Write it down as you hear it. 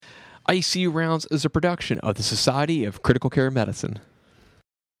ICU Rounds is a production of the Society of Critical Care Medicine.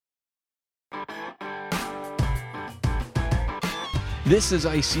 This is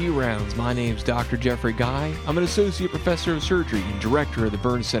ICU Rounds. My name's Dr. Jeffrey Guy. I'm an associate professor of surgery and director of the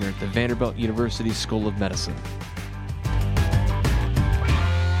Burn Center at the Vanderbilt University School of Medicine.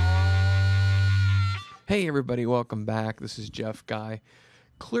 Hey everybody, welcome back. This is Jeff Guy.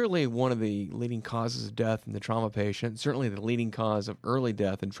 Clearly one of the leading causes of death in the trauma patient, certainly the leading cause of early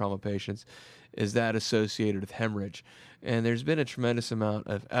death in trauma patients, is that associated with hemorrhage. And there's been a tremendous amount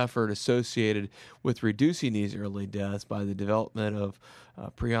of effort associated with reducing these early deaths by the development of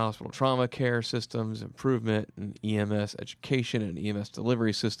pre-hospital trauma care systems, improvement in EMS education and EMS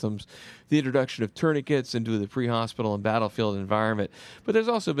delivery systems, the introduction of tourniquets into the pre-hospital and battlefield environment. But there's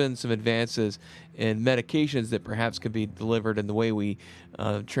also been some advances in medications that perhaps could be delivered in the way we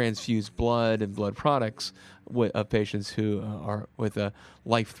transfuse blood and blood products of patients who are with a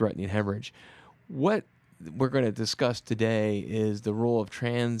life-threatening hemorrhage. What we're going to discuss today is the role of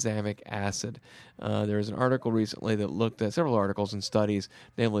tranexamic acid. There was an article recently that looked at several articles and studies,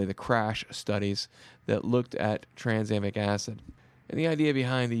 namely the CRASH studies, that looked at tranexamic acid. And the idea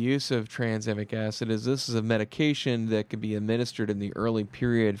behind the use of tranexamic acid is this is a medication that can be administered in the early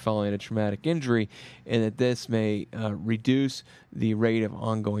period following a traumatic injury, and that this may reduce the rate of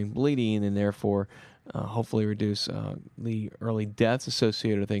ongoing bleeding and therefore hopefully reduce the early deaths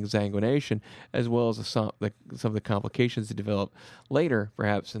associated with exsanguination, as well as some of the complications that develop later,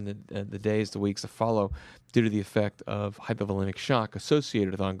 perhaps in the days, the weeks that follow, due to the effect of hypovolemic shock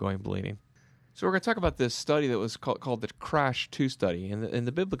associated with ongoing bleeding. So we're going to talk about this study that was called the CRASH-2 study, and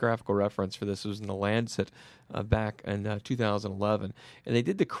the bibliographical reference for this was in the Lancet back in 2011. And they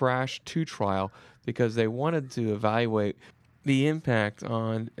did the CRASH-2 trial because they wanted to evaluate the impact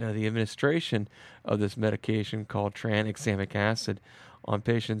on the administration of this medication called tranexamic acid on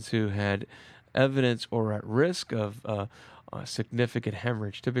patients who had evidence or at risk of significant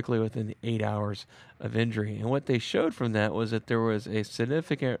hemorrhage, typically within 8 hours of injury. And what they showed from that was that there was a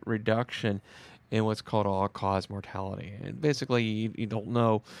significant reduction in what's called all-cause mortality. And basically, you don't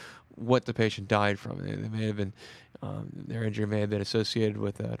know what the patient died from. They may have been their injury may have been associated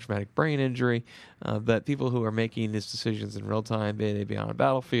with a traumatic brain injury, but people who are making these decisions in real time, be they be on a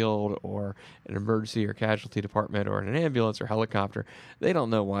battlefield or an emergency or casualty department or in an ambulance or helicopter, they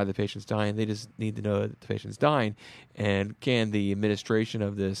don't know why the patient's dying. They just need to know that the patient's dying, and can the administration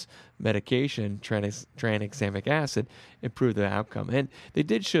of this medication, tranexamic acid, improve the outcome. And they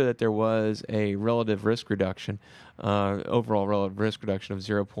did show that there was a relative risk reduction, overall relative risk reduction of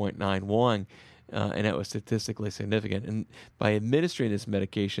 0.91, and it was statistically significant. And by administering this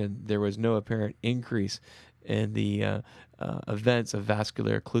medication, there was no apparent increase in the events of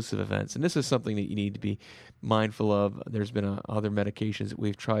vascular occlusive events. And this is something that you need to be mindful of. There's been other medications that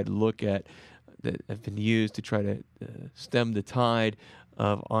we've tried to look at that have been used to try to stem the tide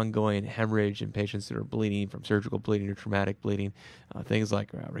of ongoing hemorrhage in patients that are bleeding from surgical bleeding or traumatic bleeding, things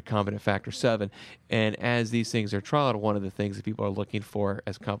like recombinant factor VII. And as these things are trialed, one of the things that people are looking for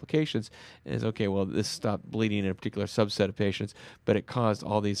as complications is, okay, well, this stopped bleeding in a particular subset of patients, but it caused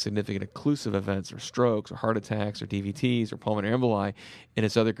all these significant occlusive events or strokes or heart attacks or DVTs or pulmonary emboli in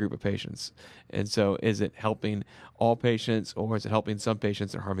its other group of patients. And so is it helping all patients, or is it helping some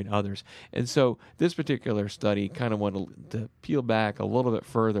patients and harming others? And so this particular study kind of wanted to peel back a little bit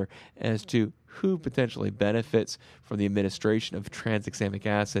further as to who potentially benefits from the administration of tranexamic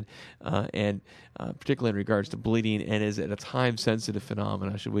acid, and particularly in regards to bleeding, and is it a time-sensitive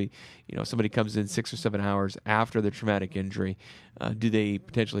phenomenon? Should we, somebody comes in 6 or 7 hours after the traumatic injury, do they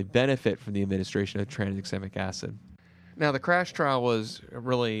potentially benefit from the administration of tranexamic acid? Now, the CRASH trial was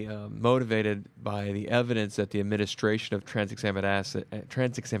really motivated by the evidence that the administration of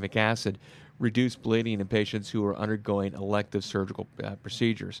tranexamic acid reduced bleeding in patients who were undergoing elective surgical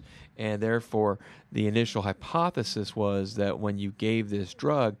procedures. And therefore, the initial hypothesis was that when you gave this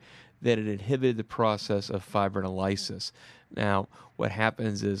drug, that it inhibited the process of fibrinolysis. Now, what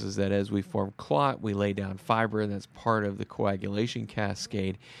happens is that as we form clot, we lay down fibrin. That's part of the coagulation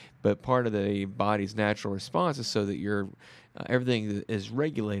cascade. But part of the body's natural response is so that everything is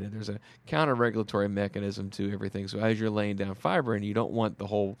regulated. There's a counter-regulatory mechanism to everything. So as you're laying down fibrin, you don't want the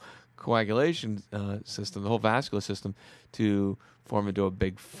whole coagulation system, the whole vascular system, to form into a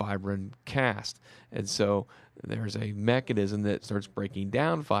big fibrin cast. And so there's a mechanism that starts breaking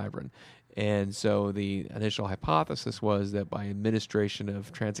down fibrin. And so the initial hypothesis was that by administration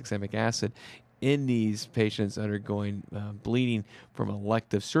of tranexamic acid in these patients undergoing bleeding from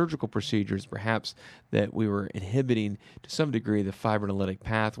elective surgical procedures, perhaps that we were inhibiting to some degree the fibrinolytic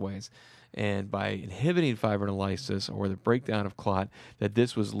pathways. and by inhibiting fibrinolysis or the breakdown of clot, that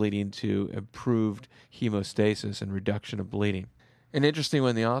this was leading to improved hemostasis and reduction of bleeding. And interesting,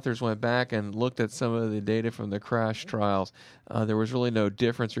 when the authors went back and looked at some of the data from the crash trials, there was really no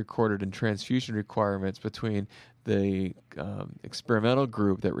difference recorded in transfusion requirements between the experimental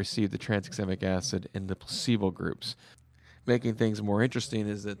group that received the tranexamic acid and the placebo groups. Making things more interesting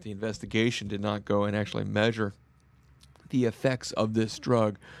is that the investigation did not go and actually measure the effects of this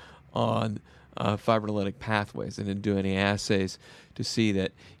drug on fibrinolytic pathways and didn't do any assays to see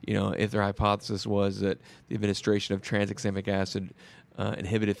that, if their hypothesis was that the administration of tranexamic acid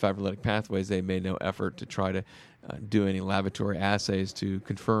inhibited fibrinolytic pathways, they made no effort to try to do any laboratory assays to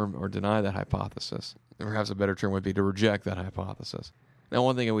confirm or deny that hypothesis. And perhaps a better term would be to reject that hypothesis. Now,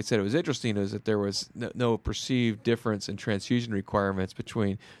 one thing that we said was interesting is that there was no perceived difference in transfusion requirements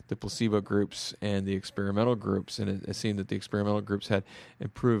between the placebo groups and the experimental groups, and it seemed that the experimental groups had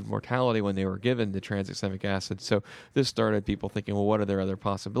improved mortality when they were given the tranexamic acid. So this started people thinking, well, what are their other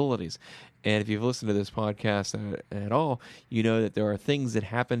possibilities? And if you've listened to this podcast at all, you know that there are things that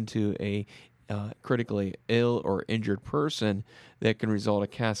happen to a critically ill or injured person that can result a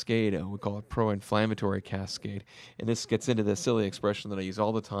cascade. We call it pro-inflammatory cascade. And this gets into the silly expression that I use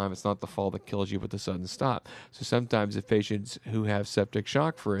all the time: it's not the fall that kills you, but the sudden stop. So sometimes if patients who have septic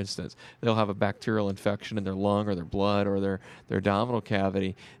shock, for instance, they'll have a bacterial infection in their lung or their blood or their abdominal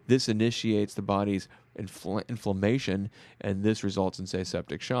cavity. This initiates the body's inflammation, and this results in, say,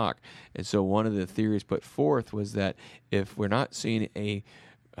 septic shock. And so one of the theories put forth was that if we're not seeing a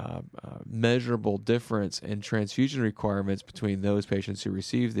measurable difference in transfusion requirements between those patients who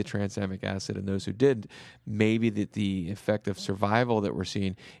received the tranexamic acid and those who did, maybe that the effect of survival that we're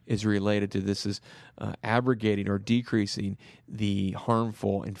seeing is related to this is abrogating or decreasing the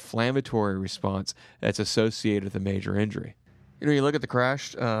harmful inflammatory response that's associated with a major injury. You look at the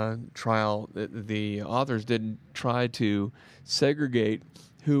crash trial, the authors didn't try to segregate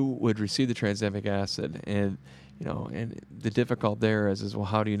who would receive the tranexamic acid, and the difficult there is well,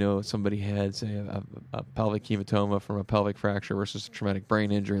 how do you know if somebody had, say, a pelvic hematoma from a pelvic fracture versus a traumatic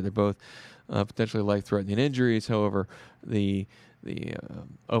brain injury? They're both potentially life-threatening injuries. However, the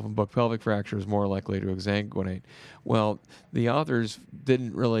open book pelvic fracture is more likely to exsanguinate. Well, the authors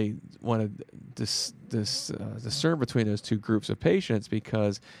didn't really want to discern between those two groups of patients,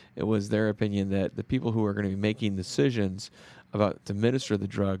 because it was their opinion that the people who are going to be making decisions about to administer the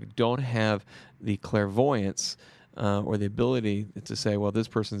drug don't have the clairvoyance or the ability to say, well, this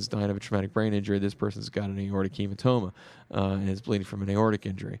person's dying of a traumatic brain injury, this person's got an aortic hematoma and is bleeding from an aortic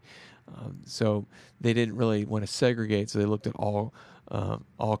injury. So they didn't really want to segregate, so they looked at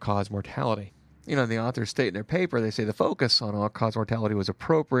all-cause mortality. The authors state in their paper, they say the focus on all-cause mortality was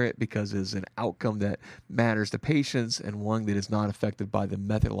appropriate because it is an outcome that matters to patients and one that is not affected by the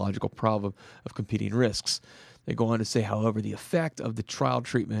methodological problem of competing risks. They go on to say, however, the effect of the trial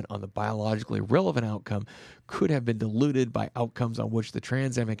treatment on the biologically relevant outcome could have been diluted by outcomes on which the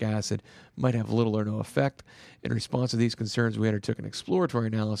tranexamic acid might have little or no effect. In response to these concerns, we undertook an exploratory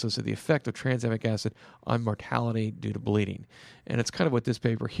analysis of the effect of tranexamic acid on mortality due to bleeding. And it's kind of what this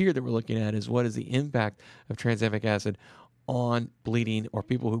paper here that we're looking at is, what is the impact of tranexamic acid on bleeding or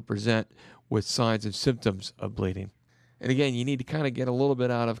people who present with signs and symptoms of bleeding. And again, you need to kind of get a little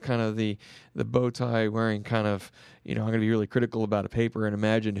bit out of kind of the bow tie wearing kind of, I'm going to be really critical about a paper and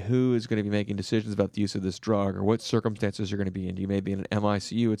imagine who is going to be making decisions about the use of this drug or what circumstances you're going to be in. You may be in an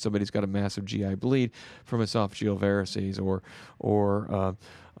MICU and somebody's got a massive GI bleed from esophageal varices or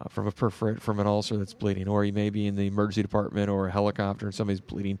from a from an ulcer that's bleeding, or you may be in the emergency department or a helicopter and somebody's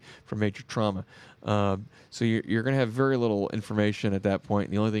bleeding from major trauma. So you're going to have very little information at that point,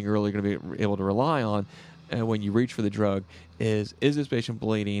 and the only thing you're really going to be able to rely on when you reach for the drug is this patient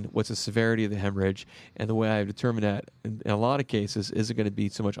bleeding? What's the severity of the hemorrhage? And the way I've determined that in a lot of cases isn't going to be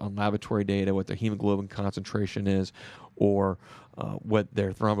so much on laboratory data, what their hemoglobin concentration is, or what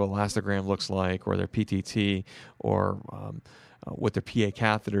their thromboelastogram looks like, or their PTT, or what their PA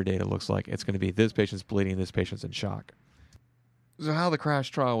catheter data looks like. It's going to be this patient's bleeding, this patient's in shock. So how the crash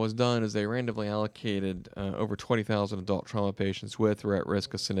trial was done is they randomly allocated over 20,000 adult trauma patients with or at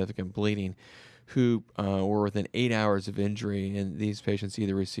risk of significant bleeding who were within 8 hours of injury, and these patients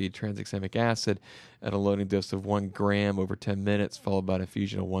either received tranexamic acid at a loading dose of 1 gram over 10 minutes, followed by an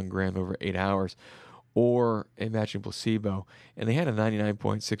infusion of 1 gram over 8 hours, or a matching placebo, and they had a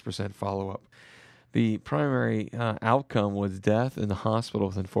 99.6% follow-up. The primary outcome was death in the hospital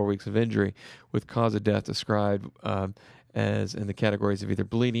within 4 weeks of injury, with cause of death described as in the categories of either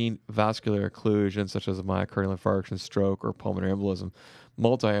bleeding, vascular occlusion, such as a myocardial infarction, stroke, or pulmonary embolism,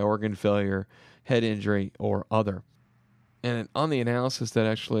 multi-organ failure, head injury, or other. And on the analysis that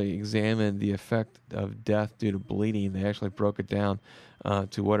actually examined the effect of death due to bleeding, they actually broke it down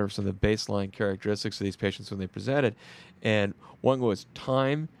to what are some of the baseline characteristics of these patients when they presented. And one was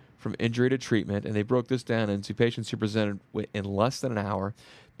time from injury to treatment, and they broke this down into patients who presented in less than an hour,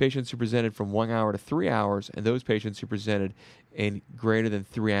 patients who presented from 1 hour to 3 hours, and those patients who presented in greater than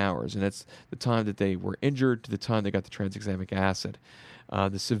 3 hours. And that's the time that they were injured to the time they got the tranexamic acid.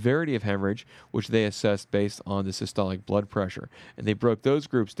 The severity of hemorrhage, which they assessed based on the systolic blood pressure. And they broke those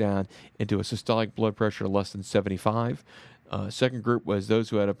groups down into a systolic blood pressure less than 75. Second group was those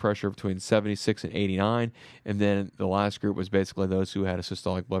who had a pressure between 76 and 89. And then the last group was basically those who had a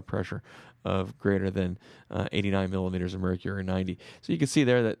systolic blood pressure of greater than 89 millimeters of mercury or 90. So you can see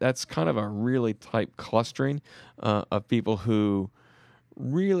there that that's kind of a really tight clustering of people who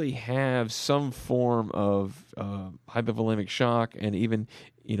really have some form of hypovolemic shock, and even,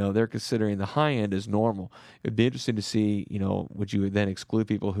 they're considering the high end as normal. It'd be interesting to see, would you then exclude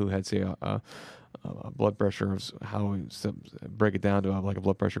people who had, say, a blood pressure of break it down to like a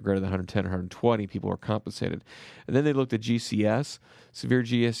blood pressure greater than 110 or 120, people are compensated. And then they looked at GCS. Severe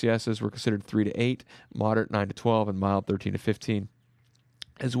GCSs were considered 3 to 8, moderate 9 to 12, and mild 13 to 15.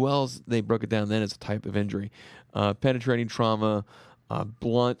 As well as they broke it down then as a type of injury. Penetrating trauma,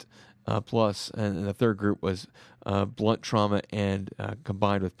 blunt, plus, and the third group was blunt trauma and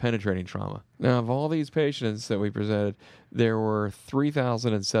combined with penetrating trauma. Now, of all these patients that we presented, there were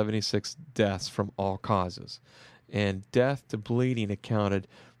 3,076 deaths from all causes, and death to bleeding accounted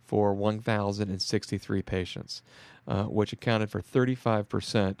for 1,063 patients, which accounted for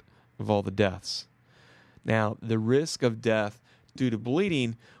 35% of all the deaths. Now, the risk of death due to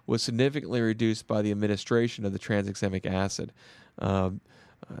bleeding was significantly reduced by the administration of the tranexamic acid.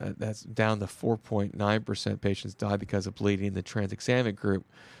 That's down to 4.9% patients died because of bleeding in the tranexamic group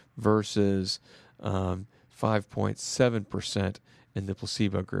versus 5.7% in the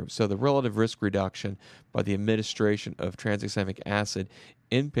placebo group. So the relative risk reduction by the administration of tranexamic acid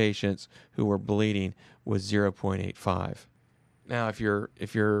in patients who were bleeding was 0.85. Now, if you're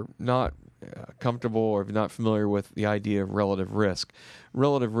not comfortable or if you're not familiar with the idea of relative risk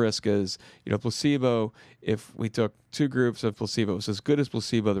is, placebo, if we took two groups of placebo, it was as good as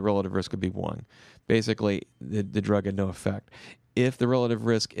placebo, the relative risk would be 1. Basically, the drug had no effect. If the relative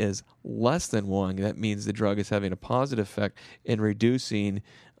risk is less than 1, that means the drug is having a positive effect in reducing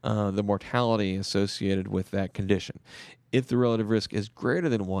the mortality associated with that condition. If the relative risk is greater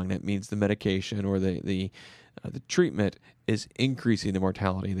than 1, that means the medication or the treatment is increasing the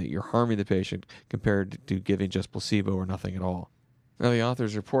mortality, that you're harming the patient compared to giving just placebo or nothing at all. Now, the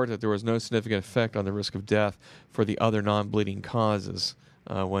authors report that there was no significant effect on the risk of death for the other non-bleeding causes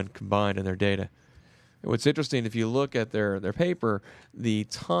when combined in their data. And what's interesting, if you look at their paper, the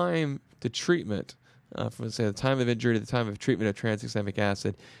time to treatment, from say the time of injury to the time of treatment of tranexamic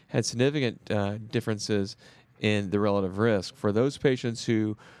acid, had significant differences in the relative risk. For those patients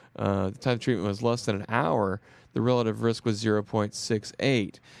who the time of treatment was less than an hour, the relative risk was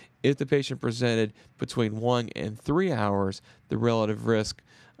 0.68. If the patient presented between 1 and 3 hours, the relative risk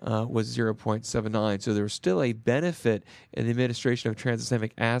was 0.79. So there was still a benefit in the administration of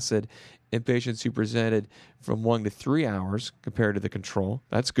tranexamic acid in patients who presented from 1 to 3 hours compared to the control.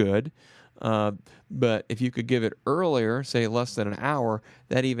 That's good. But if you could give it earlier, say less than an hour,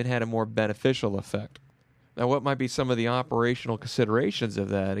 that even had a more beneficial effect. Now, what might be some of the operational considerations of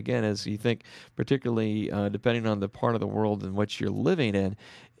that? Again, as you think, particularly depending on the part of the world in which you're living in,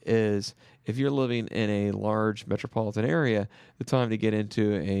 is if you're living in a large metropolitan area, the time to get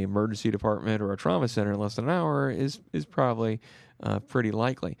into an emergency department or a trauma center in less than an hour is probably pretty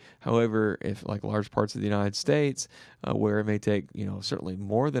likely. However, if like large parts of the United States, where it may take certainly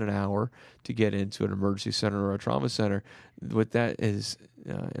more than an hour to get into an emergency center or a trauma center, what that is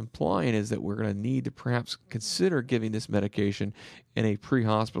implying is that we're going to need to perhaps consider giving this medication in a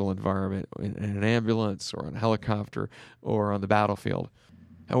pre-hospital environment, in an ambulance or on a helicopter or on the battlefield.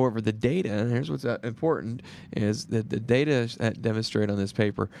 However, the data, and here's what's important, is that the data that demonstrate on this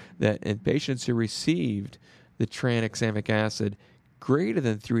paper that in patients who received the tranexamic acid greater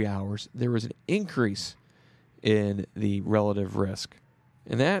than 3 hours, there was an increase in the relative risk.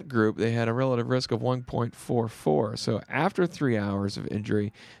 In that group, they had a relative risk of 1.44. So after 3 hours of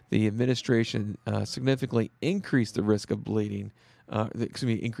injury, the administration significantly increased the risk of bleeding,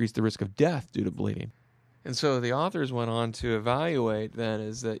 increased the risk of death due to bleeding. And so the authors went on to evaluate then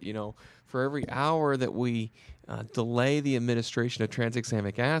is that, for every hour that we delay the administration of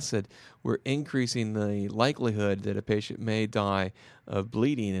tranexamic acid, we're increasing the likelihood that a patient may die of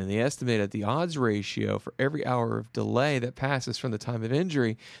bleeding. And they estimated the odds ratio for every hour of delay that passes from the time of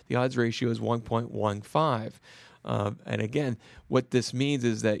injury, the odds ratio is 1.15. And again, what this means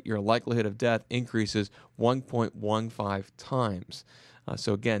is that your likelihood of death increases 1.15 times.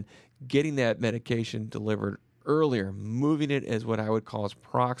 So again, getting that medication delivered earlier, moving it as what I would call as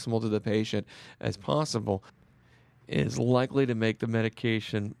proximal to the patient as possible, is likely to make the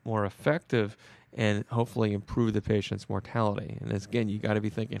medication more effective and hopefully improve the patient's mortality. And again, you got to be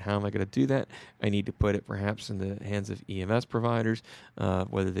thinking, how am I going to do that? I need to put it perhaps in the hands of EMS providers,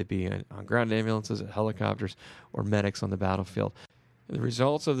 whether they be on ground ambulances, helicopters, or medics on the battlefield. The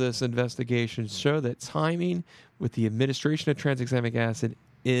results of this investigation show that timing with the administration of tranexamic acid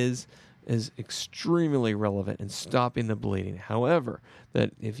is extremely relevant in stopping the bleeding. However,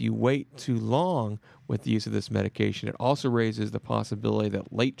 that if you wait too long with the use of this medication, it also raises the possibility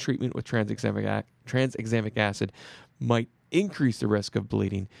that late treatment with tranexamic acid might increase the risk of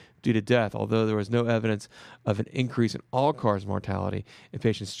bleeding due to death, although there was no evidence of an increase in all-cause mortality in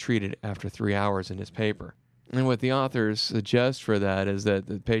patients treated after 3 hours in this paper. And what the authors suggest for that is that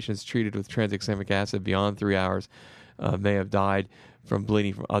the patients treated with tranexamic acid beyond 3 hours may have died from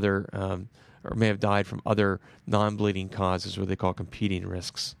bleeding from other, or may have died from other non-bleeding causes, what they call competing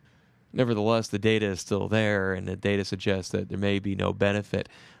risks. Nevertheless, the data is still there, and the data suggests that there may be no benefit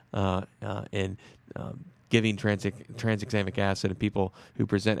in giving tranexamic acid to people who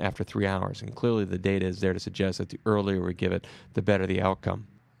present after 3 hours. And clearly the data is there to suggest that the earlier we give it, the better the outcome.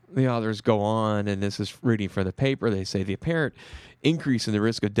 The authors go on, and this is reading from the paper. They say the apparent increase in the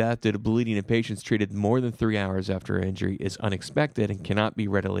risk of death due to bleeding in patients treated more than 3 hours after injury is unexpected and cannot be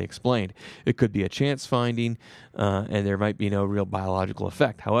readily explained. It could be a chance finding, and there might be no real biological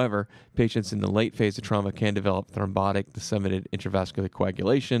effect. However, patients in the late phase of trauma can develop thrombotic disseminated intravascular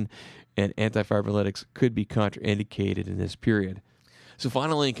coagulation, and antifibrinolytics could be contraindicated in this period. So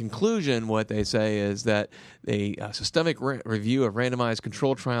finally, in conclusion, what they say is that a systemic review of randomized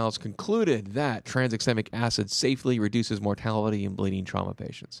control trials concluded that tranexamic acid safely reduces mortality in bleeding trauma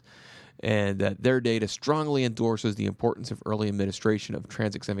patients, and that their data strongly endorses the importance of early administration of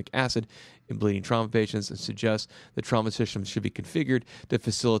tranexamic acid in bleeding trauma patients and suggests the trauma systems should be configured to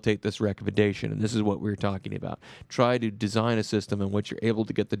facilitate this recommendation. And this is what we're talking about. Try to design a system in which you're able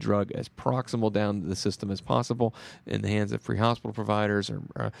to get the drug as proximal down to the system as possible in the hands of pre-hospital providers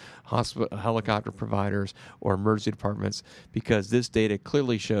or hospital helicopter providers or emergency departments, because this data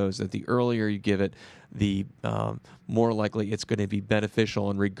clearly shows that the earlier you give it, the more likely it's going to be beneficial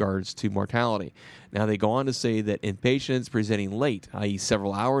in regards to mortality. Now, they go on to say that in patients presenting late, i.e.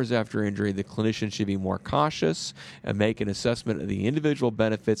 several hours after injury, the clinician should be more cautious and make an assessment of the individual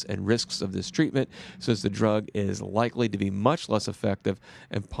benefits and risks of this treatment, since the drug is likely to be much less effective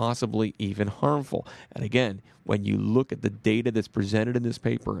and possibly even harmful. And again, when you look at the data that's presented in this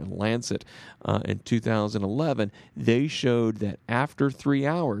paper in Lancet in 2011, they showed that after 3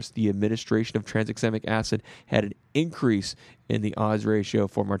 hours, the administration of tranexamic acid had an increase in the odds ratio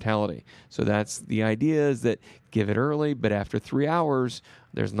for mortality. So that's the idea, is that give it early, but after 3 hours,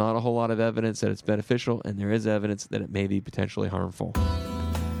 there's not a whole lot of evidence that it's beneficial, and there is evidence that it may be potentially harmful.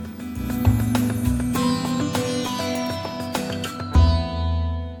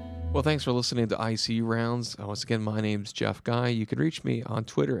 Well, thanks for listening to ICU Rounds. Once again, my name's Jeff Guy. You can reach me on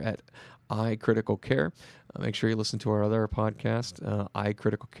Twitter at iCriticalCare. Make sure you listen to our other podcast,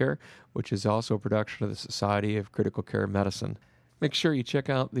 iCritical Care, which is also a production of the Society of Critical Care Medicine. Make sure you check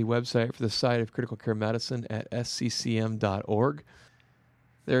out the website for the Society of Critical Care Medicine at sccm.org.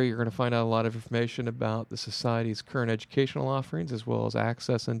 There you're going to find out a lot of information about the Society's current educational offerings, as well as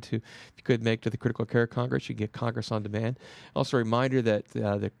access into, if you could make to the Critical Care Congress, you get Congress on Demand. Also a reminder that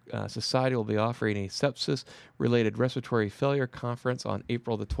the Society will be offering a sepsis-related respiratory failure conference on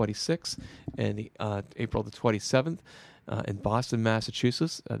April the 26th and April the 27th. In Boston,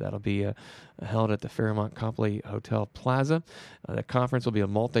 Massachusetts. That'll be held at the Fairmont Copley Hotel Plaza. The conference will be a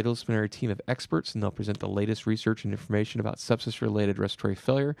multidisciplinary team of experts, and they'll present the latest research and information about sepsis-related respiratory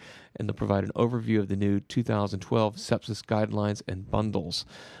failure, and they'll provide an overview of the new 2012 sepsis guidelines and bundles.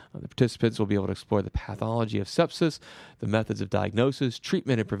 The participants will be able to explore the pathology of sepsis, the methods of diagnosis,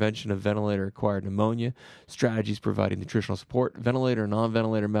 treatment and prevention of ventilator-acquired pneumonia, strategies providing nutritional support, ventilator and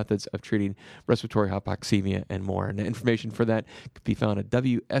non-ventilator methods of treating respiratory hypoxemia, and more. And the information for that can be found at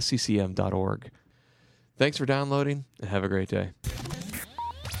wsccm.org. Thanks for downloading, and have a great day.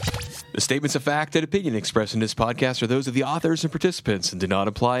 The statements of fact and opinion expressed in this podcast are those of the authors and participants and do not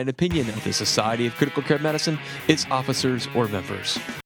imply an opinion of the Society of Critical Care Medicine, its officers, or members.